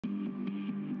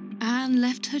Anne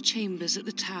left her chambers at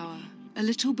the Tower a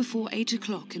little before 8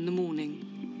 o'clock in the morning.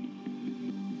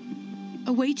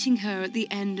 Awaiting her at the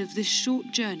end of this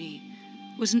short journey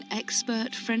was an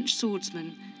expert French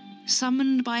swordsman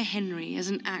summoned by Henry as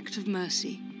an act of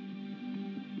mercy.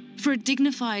 For a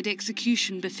dignified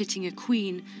execution befitting a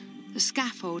queen, a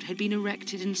scaffold had been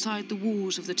erected inside the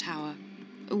walls of the Tower,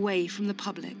 away from the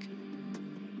public.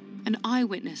 An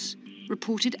eyewitness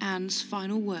reported Anne's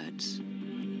final words.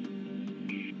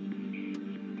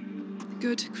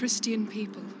 Good Christian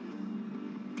people,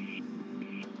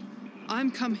 I'm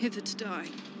come hither to die.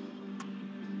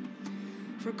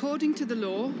 For according to the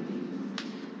law,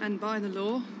 and by the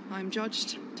law, I'm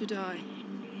judged to die.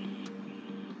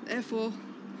 Therefore,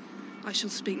 I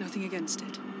shall speak nothing against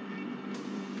it.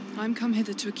 I'm come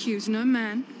hither to accuse no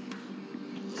man,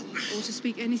 or to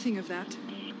speak anything of that,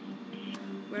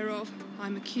 whereof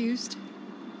I'm accused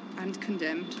and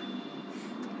condemned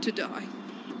to die.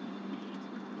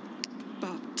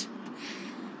 But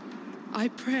I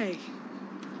pray,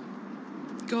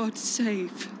 God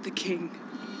save the King,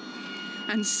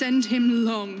 and send him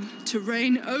long to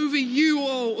reign over you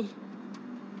all.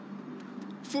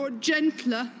 For a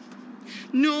gentler,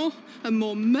 nor a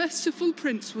more merciful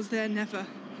prince was there never.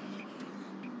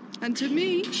 And to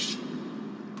me,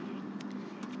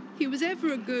 he was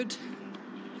ever a good,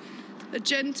 a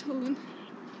gentle and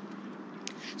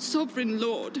sovereign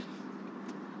lord.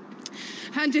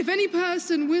 And if any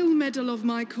person will meddle of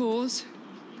my cause,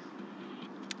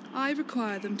 I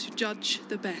require them to judge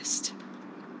the best.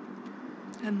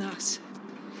 And thus,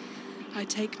 I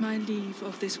take my leave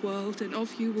of this world and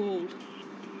of you all.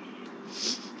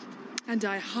 And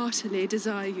I heartily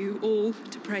desire you all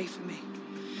to pray for me.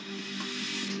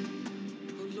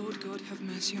 O Lord God, have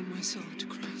mercy on my soul. To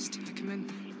Christ I commend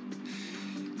thee.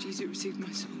 Jesus, receive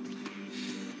my soul.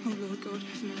 O Lord God,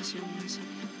 have mercy on my soul.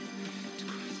 To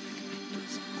Christ I commend my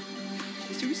soul.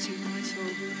 Jesus, receive my soul.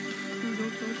 O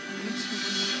Lord God, have mercy on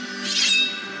my soul.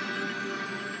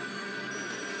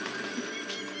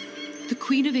 The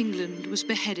Queen of England was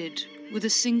beheaded with a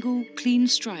single clean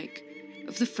strike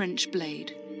of the French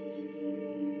blade.